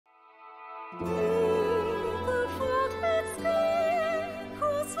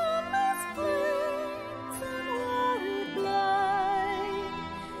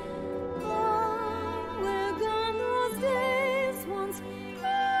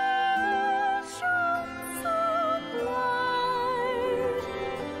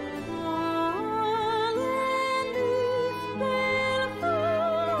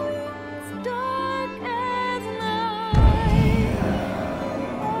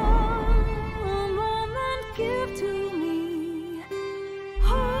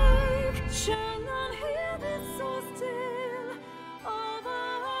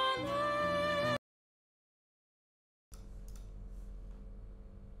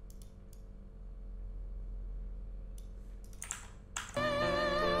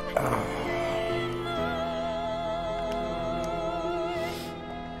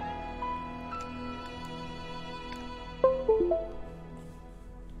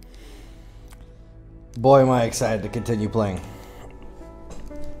Boy, am I excited to continue playing.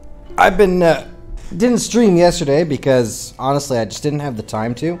 I've been, didn't stream yesterday because, honestly, I just didn't have the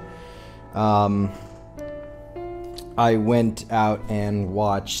time to. I went out and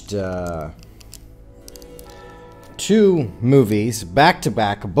watched, 2 movies, back to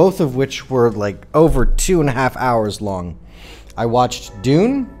back, both of which were, like, over 2.5 hours long. I watched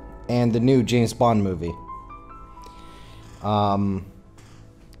Dune and the new James Bond movie.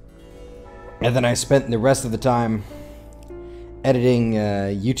 And then I spent the rest of the time editing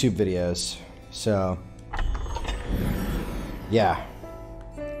YouTube videos. So, yeah.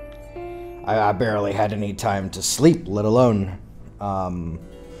 I barely had any time to sleep, let alone,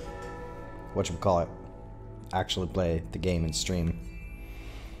 whatchamacallit, actually play the game and stream.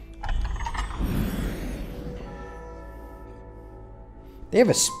 They have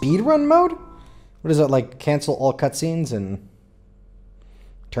a speedrun mode? What is it, like cancel all cutscenes and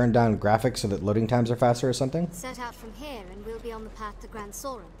turn down graphics so that loading times are faster or something? Set out from here and we'll be on the path to Grand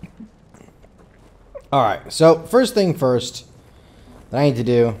Soren. Alright, so first thing first that I need to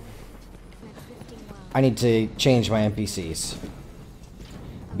do, I need to change my NPCs.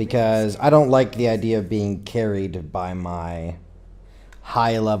 Because I don't like the idea of being carried by my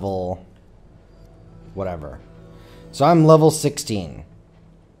high level whatever. So I'm level 16.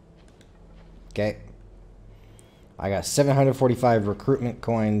 Okay. I got 745 recruitment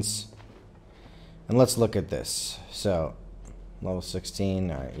coins. And let's look at this. So, level 16.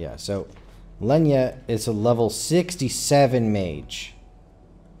 Alright, yeah. So, Lenya is a level 67 mage.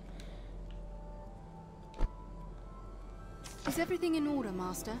 Is everything in order,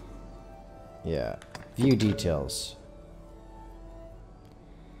 Master? Yeah. View details.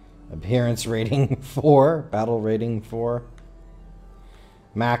 Appearance rating 4. Battle rating 4.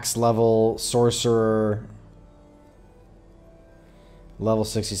 Max level sorcerer. Level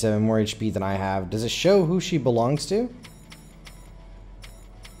 67, more HP than I have. Does it show who she belongs to?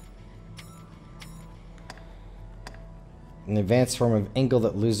 An advanced form of Engel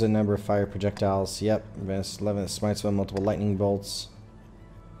that loses a number of fire projectiles. Yep. Advanced 11 that smites with multiple lightning bolts.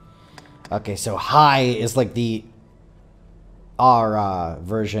 Okay, so high is like the our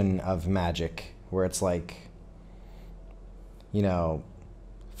version of magic, where it's like, you know,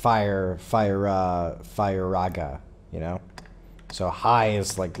 fire raga, you know? So high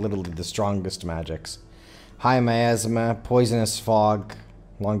is like literally the strongest magics. High miasma, poisonous fog,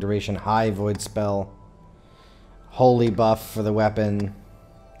 long duration, high void spell, holy buff for the weapon.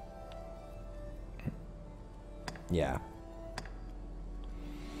 Yeah.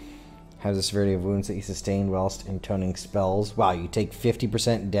 Has the severity of wounds that you sustain whilst intoning spells. Wow, you take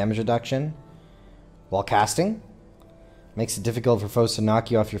 50% damage reduction while casting. Makes it difficult for foes to knock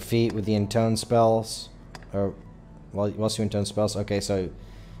you off your feet with the intone spells. Or whilst you intone spells. Okay, so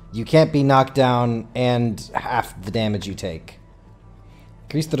you can't be knocked down and half the damage you take.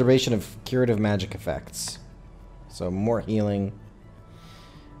 Increase the duration of curative magic effects. So more healing.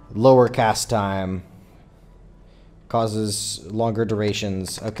 Lower cast time. Causes longer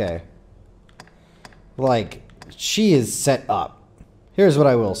durations. Okay. Like, she is set up. Here's what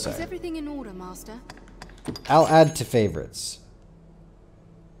I will say. Is everything in order, Master? I'll add to favorites.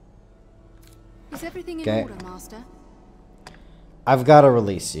 Is everything in order, Master? I've got to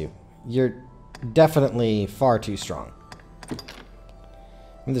release you. You're definitely far too strong.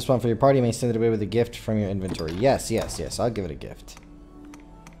 Move this one for your party. You may send it away with a gift from your inventory. Yes, yes, yes. I'll give it a gift.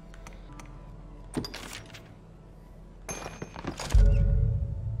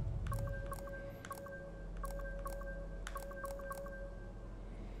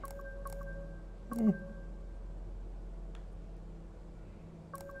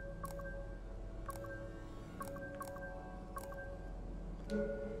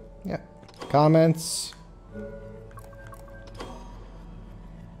 Yeah. Comments?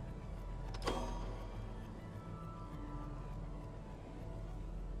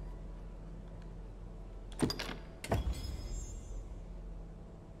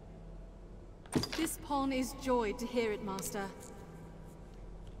 This pawn is joy to hear it, Master.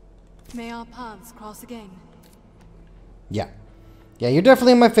 May our paths cross again. Yeah. Yeah, you're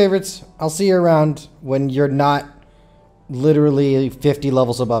definitely in my favorites. I'll see you around when you're not literally 50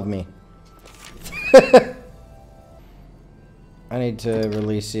 levels above me. I need to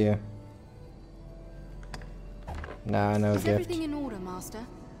release you. Nah, no Is gift. everything in order, Master?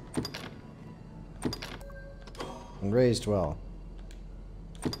 And raised well.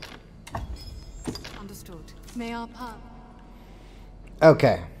 Understood. May our path...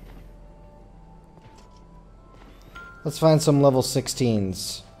 Okay. Let's find some level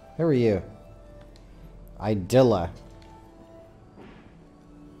 16s. Who are you? Idilla.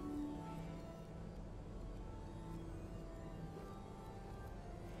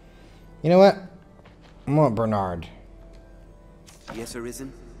 You know what? I want Bernard. Yes,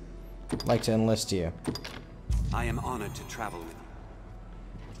 Arisen? I'd like to enlist you. I am honored to travel with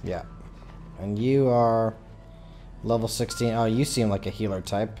you. Yeah. And you are level 16. Oh, you seem like a healer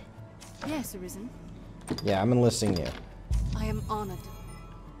type. Yes, Arisen. Yeah, I'm enlisting you. I am honored.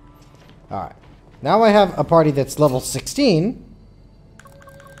 Alright. Now I have a party that's level 16.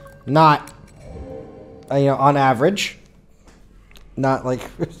 Not, you know, on average. Not like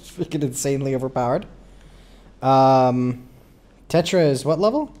freaking insanely overpowered. Tetra is what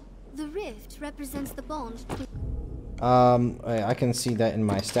level? The rift represents the bond between... I can see that in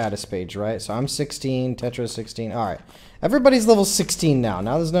my status page, right? So I'm 16, Tetra is 16. Alright. Everybody's level 16 now.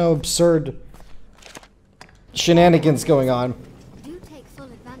 Now there's no absurd shenanigans going on. Do take full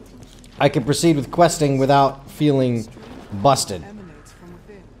advantage. I can proceed with questing without feeling busted. Emanates from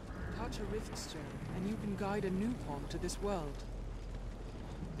within. Touch a rift stone, and you can guide a new pawn to this world.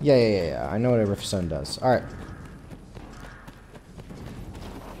 Yeah. I know what a rift stone does. Alright.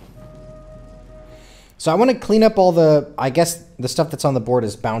 So I want to clean up all the... I guess the stuff that's on the board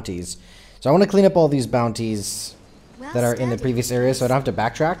is bounties. So I want to clean up all these bounties that are in the previous area so I don't have to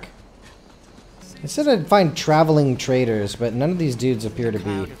backtrack. I said I'd find traveling traders, but none of these dudes appear to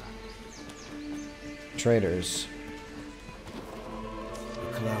be traders.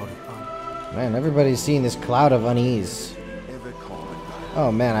 Man, everybody's seeing this cloud of unease.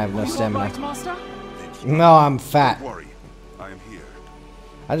 Oh man, I have no stamina. No, I'm fat. Don't worry, I am here.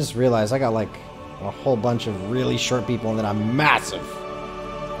 I just realized I got like a whole bunch of really short people and then I'm massive.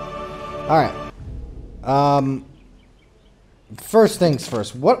 Alright. First things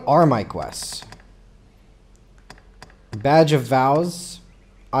first, what are my quests? Badge of Vows?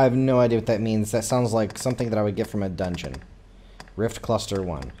 I have no idea what that means. That sounds like something that I would get from a dungeon. Rift Cluster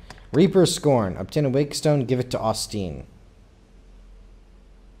 1. Reaper's Scorn. Obtain a Wake Stone, give it to Austin.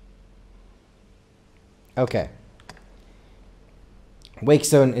 Okay. Wake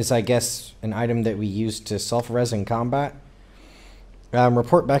Stone is, I guess, an item that we use to self-res in combat.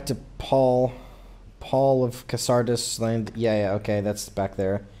 Report back to Paul. Paul of Cassardis. Yeah, okay, that's back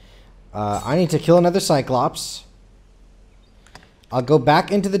there. I need to kill another Cyclops. I'll go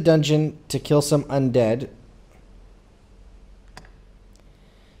back into the dungeon to kill some undead.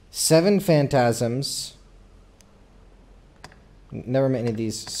 7 phantasms. Never met any of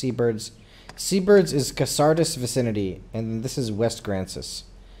these. Seabirds. Seabirds is Cassardis vicinity, and this is West Grancis.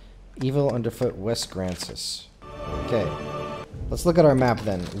 Evil underfoot West Grancis. Okay. Let's look at our map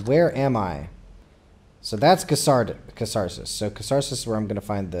then. Where am I? So that's Cassardis. So Cassardis is where I'm going to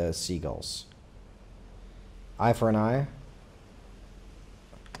find the seagulls. Eye for an eye.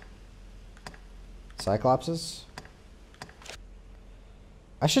 Cyclopses?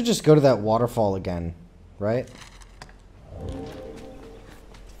 I should just go to that waterfall again, right?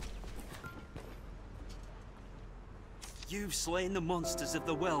 You've slain the monsters of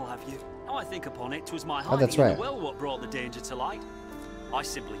the well, have you? Now I think upon it, 'twas my Oh, hiding that's in right. the well what brought the danger to light. I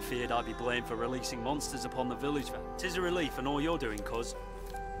simply feared I'd be blamed for releasing monsters upon the village. 'Tis a relief in all you're doing, cuz.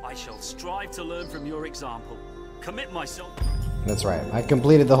 I shall strive to learn from your example. Commit myself. That's right. I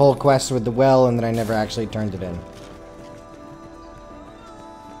completed the whole quest with the well, and then I never actually turned it in.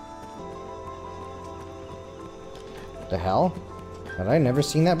 The hell? Had I never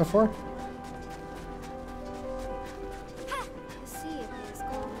seen that before? The sea appears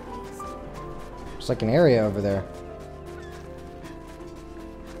gone. It's like an area over there.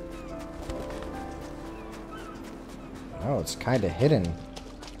 Oh, it's kind of hidden.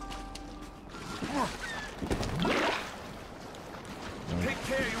 Take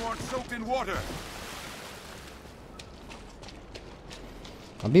care you aren't soaked in water.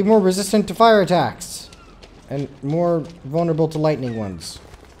 I'll be more resistant to fire attacks. And more vulnerable to lightning ones.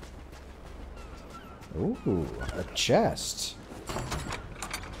 Ooh, a chest.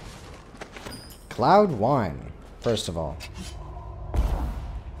 Cloud wine, first of all.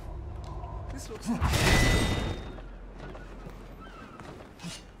 This looks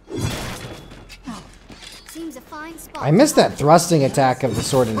Seems a fine spot. I missed that thrusting attack of the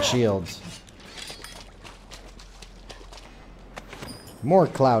sword and shield. More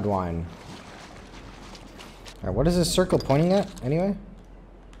cloud wine. Alright, what is this circle pointing at, anyway?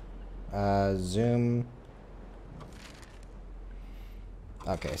 Zoom.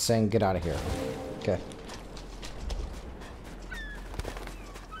 Okay, saying get out of here. Okay.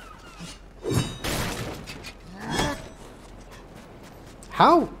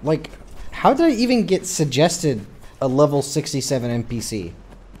 How, like, how did I even get suggested a level 67 NPC?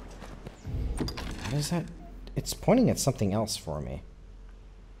 What is that? It's pointing at something else for me.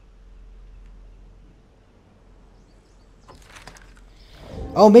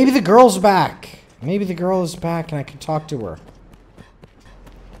 Oh, maybe the girl's back. Maybe the girl is back and I can talk to her.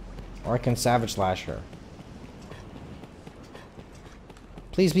 Or I can Savage Slash her.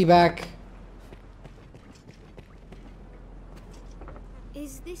 Please be back.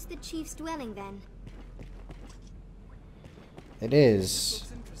 Is this the chief's dwelling then? It is.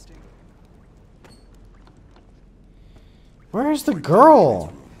 looks interesting. Where's the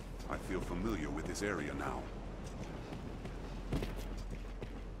girl? I feel familiar with this area now.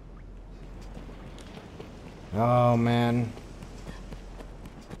 Oh, man.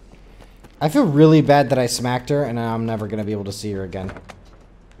 I feel really bad that I smacked her and I'm never going to be able to see her again.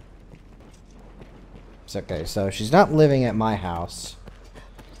 It's okay, so she's not living at my house.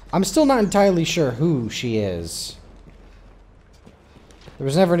 I'm still not entirely sure who she is. There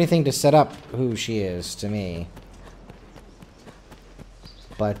was never anything to set up who she is to me.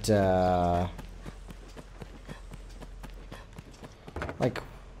 But, like,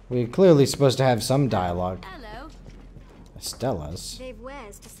 we're clearly supposed to have some dialogue. Hello. Stella's. They've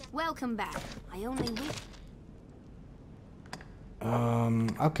wares to sell. Welcome back. I only wish.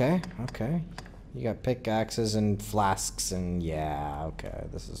 Okay, okay. You got pickaxes and flasks and yeah, okay,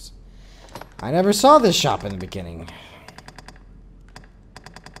 this is... I never saw this shop in the beginning.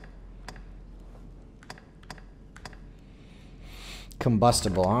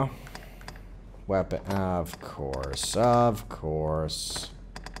 Combustible, huh? Weapon, of course, of course.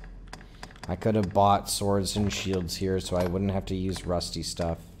 I could have bought swords and shields here so I wouldn't have to use rusty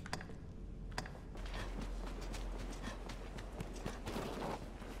stuff.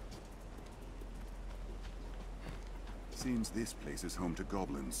 Seems this place is home to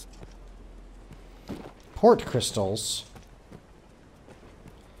goblins. Port crystals.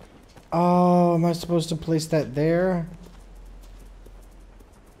 Oh, am I supposed to place that there?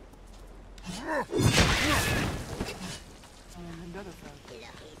 Another front.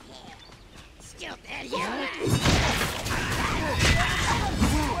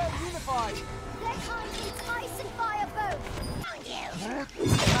 Unified. Let hide its ice and fire both.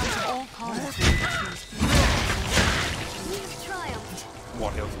 All kinds of We've triumphed.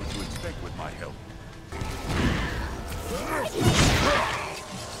 What else would you expect with my help?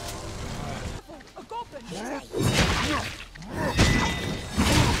 a goblin.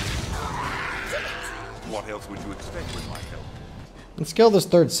 What else would you expect with my help? Let's kill this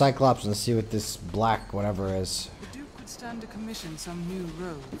third Cyclops and see what this black whatever is. The Duke could stand to commission some new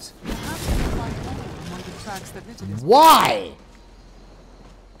roads. Perhaps we can find oil among the tracks that littered his... Why?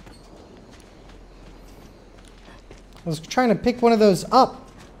 I was trying to pick one of those up.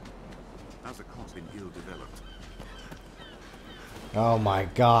 Has the cause been ill developed? Oh my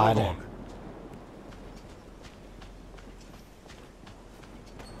god. Hold on.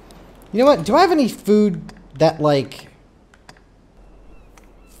 You know what? Do I have any food that, like...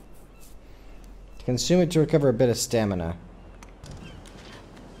 Consume it to recover a bit of stamina.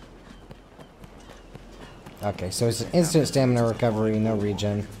 Okay, so it's an instant stamina recovery, no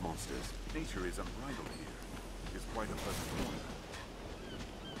regen. Monsters. Nature is unbridled here. It's quite a pleasant one.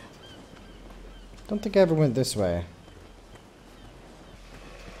 Don't think I ever went this way.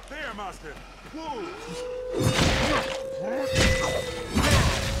 There, master. Whoa!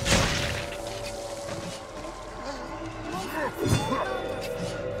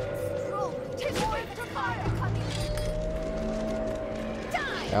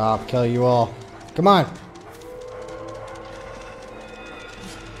 I'll kill you all. Come on.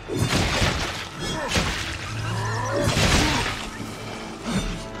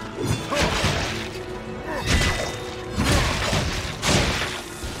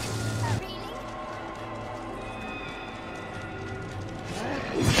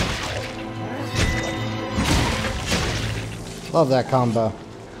 Love that combo.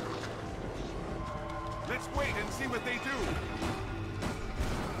 Let's wait and see what they do.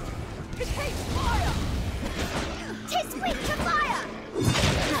 It takes fire! Tis weak to fire!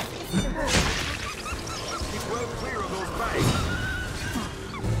 Keep well clear of those banks.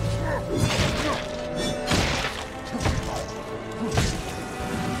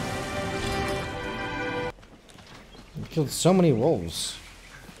 Killed so many wolves,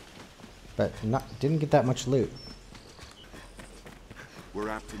 but didn't get that much loot. We're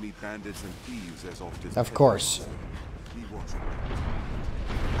apt to meet bandits and thieves as often. Of course. Be watchful.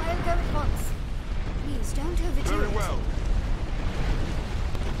 I'll go at once. Please don't overdo Very it. well.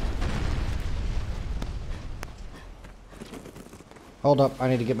 Hold up, I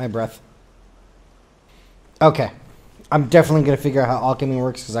need to get my breath. Okay. I'm definitely going to figure out how alchemy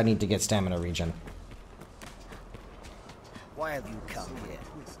works because I need to get stamina regen. Why have you come here?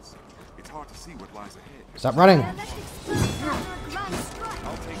 It's hard to see what lies ahead. Stop running! Let's explode after a grand strike.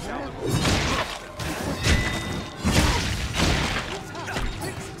 I'll take down the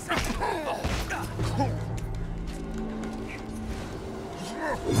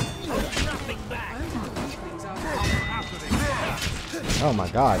Oh my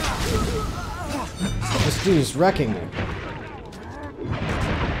god. This dude is wrecking me.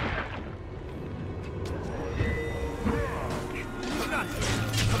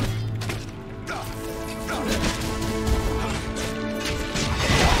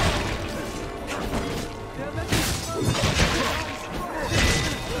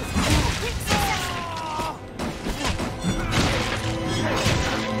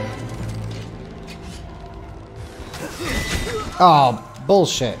 Oh,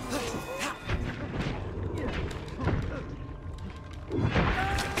 bullshit.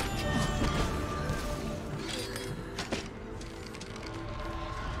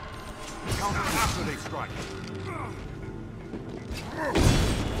 counter after they strike.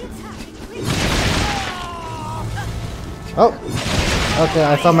 Oh. Okay,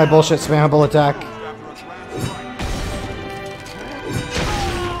 I found my bullshit spammable attack.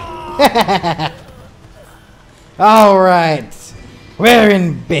 Alright. We're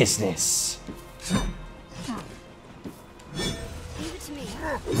in business. Leave it to me.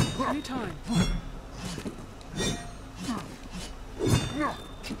 Anytime.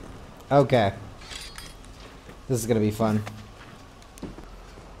 Okay. This is gonna be fun.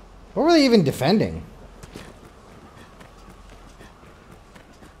 What were they even defending?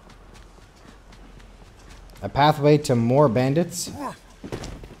 A pathway to more bandits?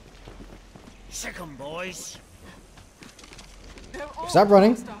 Sick 'em, boys. Stop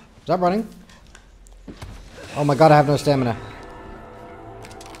running. Stop running. Oh my god, I have no stamina.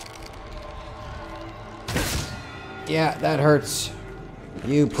 Yeah, that hurts.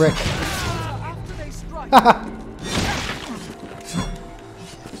 You prick. After they strike. Haha.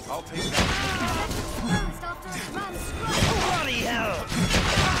 I'll take that. Exposed after a grand strike. Bloody hell!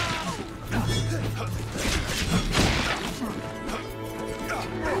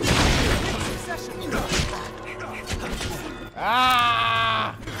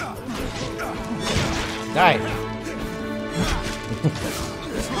 Ah! Die.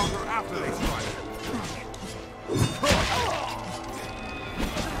 Counter after they strike.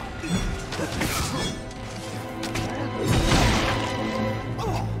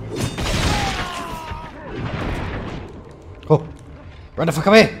 Oh, run the fuck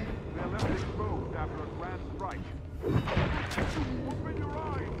away! They're left exposed after a grand strike. Open your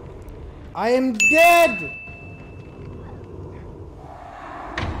eyes. I am dead!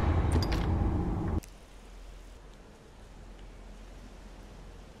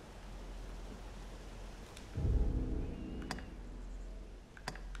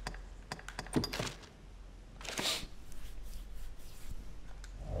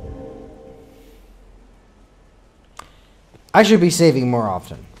 I should be saving more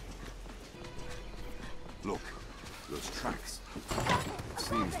often. Look, those tracks. It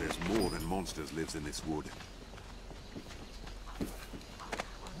seems there's more than monsters lives in this wood.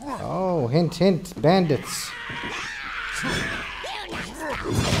 Oh, hint, hint, bandits.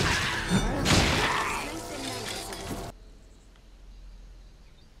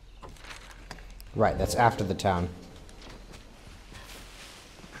 Right, that's after the town.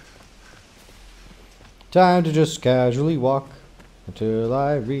 Time to just casually walk until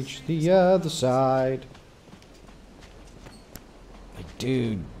I reach the other side. Like,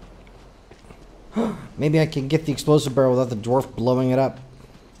 dude. Maybe I can get the explosive barrel without the dwarf blowing it up.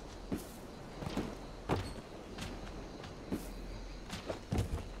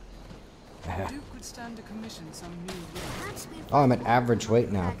 Duke would stand to commission some new road. Perhaps we've Oh, I'm at average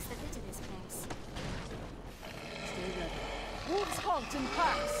weight now. tracks that lead to this place. Stay ready. attacked in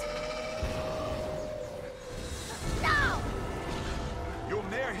packs. Now! You'll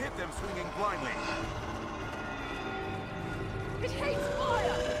ne'er hit them swinging blindly. It hates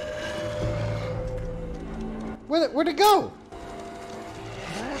fire! Where'd it go?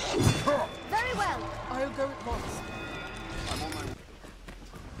 Very well. I'll go at once.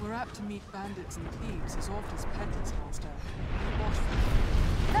 We're apt to meet bandits and thieves as often as peddlers, Master. Watch for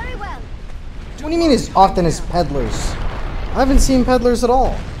them. Very well. What do you mean as often as peddlers? I haven't seen peddlers at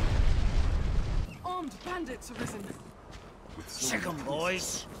all. Armed bandits have risen. With so Sick 'em, many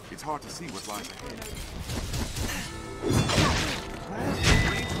boys. it's hard to see what lies ahead.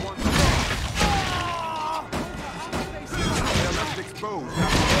 They're left exposed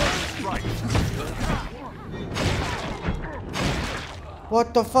after a strike.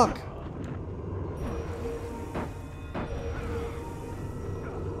 What the fuck?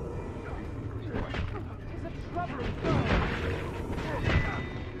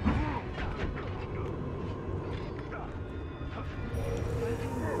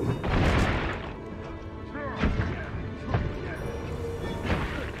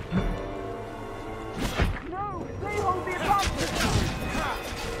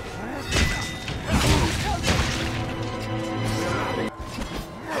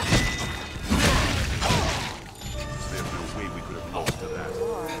 There's no way we could have lost to that.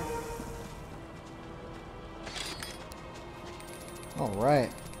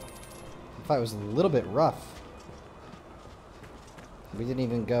 Alright. The fight was a little bit rough. We didn't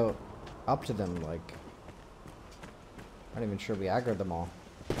even go up to them, like... I'm not even sure we aggroed them all.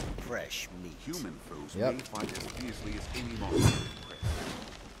 Fresh meat. Human foes Yep. may fight as fiercely as any monster.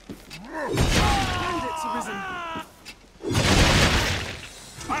 Bandits have risen.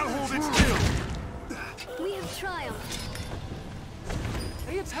 I'll hold it still! We have triumphed.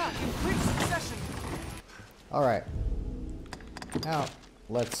 They attack in quick succession. Alright. Now,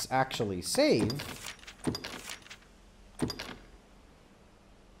 let's actually save.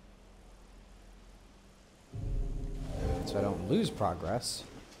 So I don't lose progress.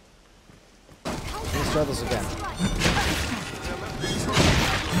 Let's try this again.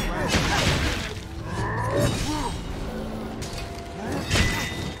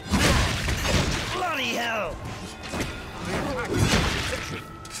 Bloody hell!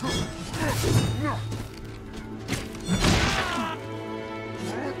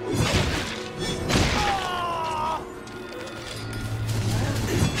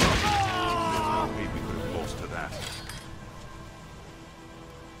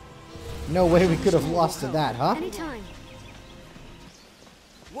 No way we could have lost to that, huh? Anytime.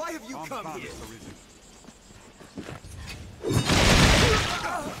 Why have you come here?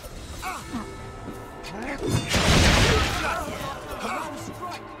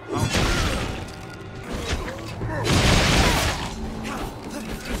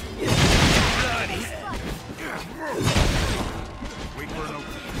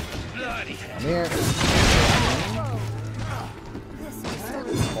 I'm here.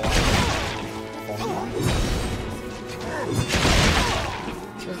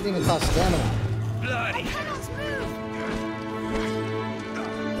 Doesn't even cost stamina. Bloody!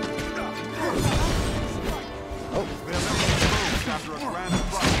 Oh, After a grand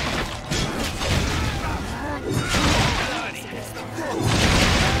strike.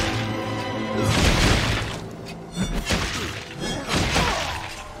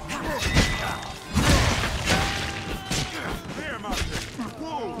 There, Master.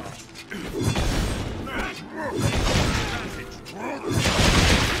 Whoa!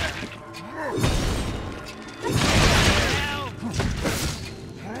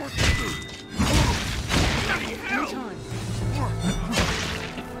 Anytime.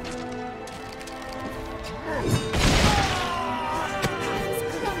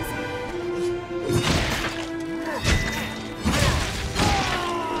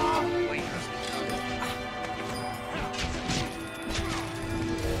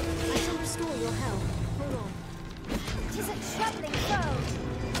 I shall restore your health. Hold on. It is a troubling foe.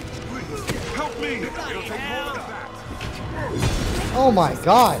 Help me! It'll take more than that. oh my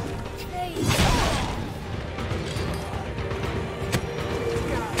god.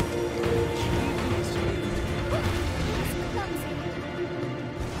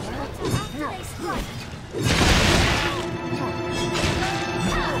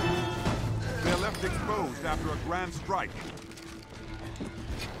 They're left exposed after a grand strike.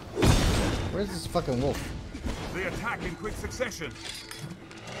 Where's this fucking wolf? They attack in quick succession.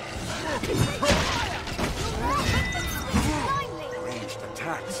 Ranged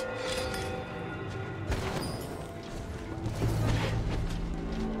attacks.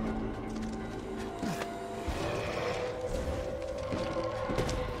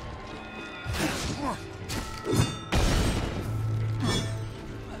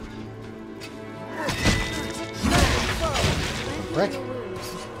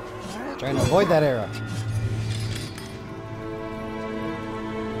 Trying to avoid that arrow.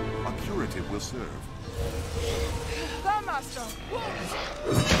 A curative will serve. The master!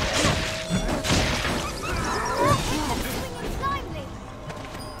 Swinging blindly.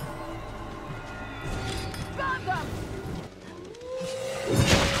 Burn them!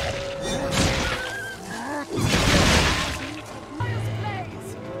 Fire's blaze!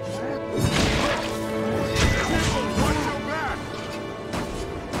 Watch your back!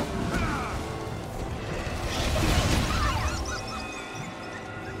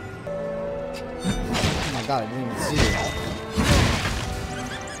 Oh my god, I didn't even see it.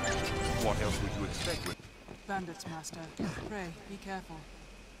 What else would you expect with... Bandits, master. Pray, be careful.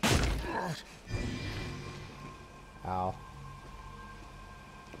 Ow.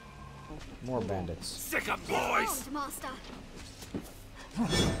 More bandits. Sick of boys! Hold, master.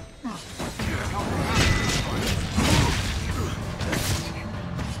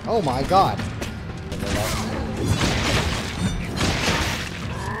 Oh my god.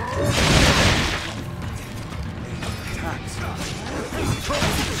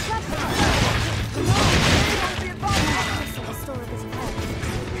 Restore a bit of health.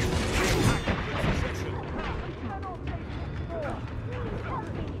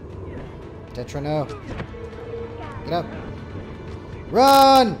 Tetra, no. Get up.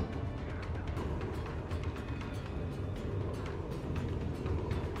 Run!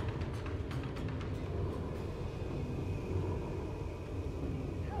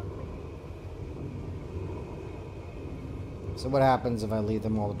 So what happens if I leave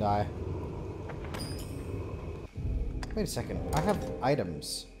them all to die? Wait a second. I have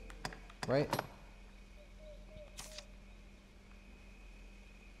items, right?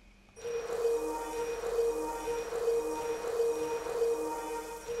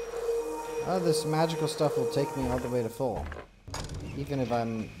 Oh, this magical stuff will take me all the way to full. Even if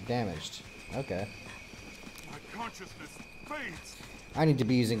I'm damaged. Okay. My consciousness fades! I need to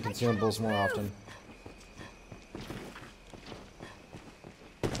be using consumables more often.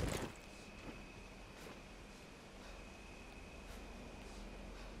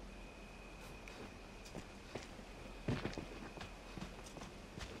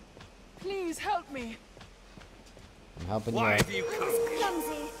 Please help me! I'm helping you Why out. have you come?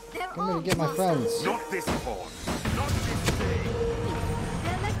 Clumsy. They're I'm gonna armed, get my master. friends. Not this pawn! Not this day!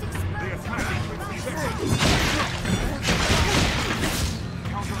 They're left exposed. The attack is successful!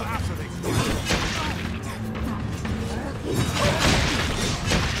 Counter after this!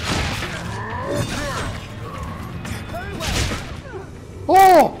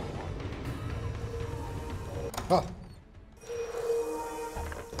 Oh! Oh.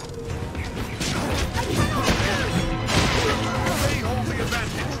 They hold the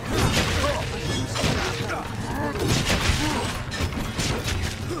advantage!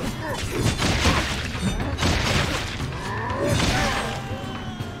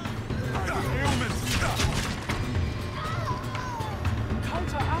 Ailments!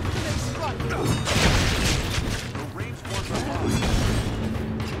 Counter after they strike! The ranged ones are mine!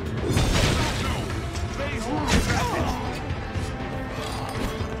 They hold the advantage!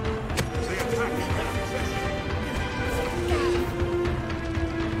 The attack is successful!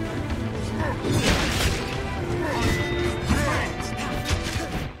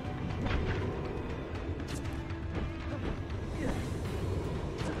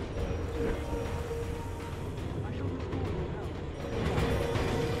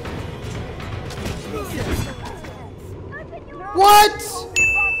 What?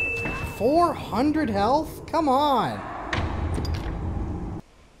 400 health? Come on.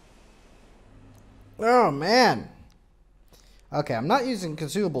 Oh, man. Okay, I'm not using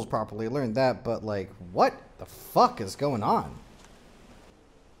consumables properly. I learned that, but, like, what the fuck is going on?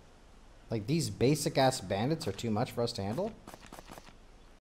 Like, these basic-ass bandits are too much for us to handle?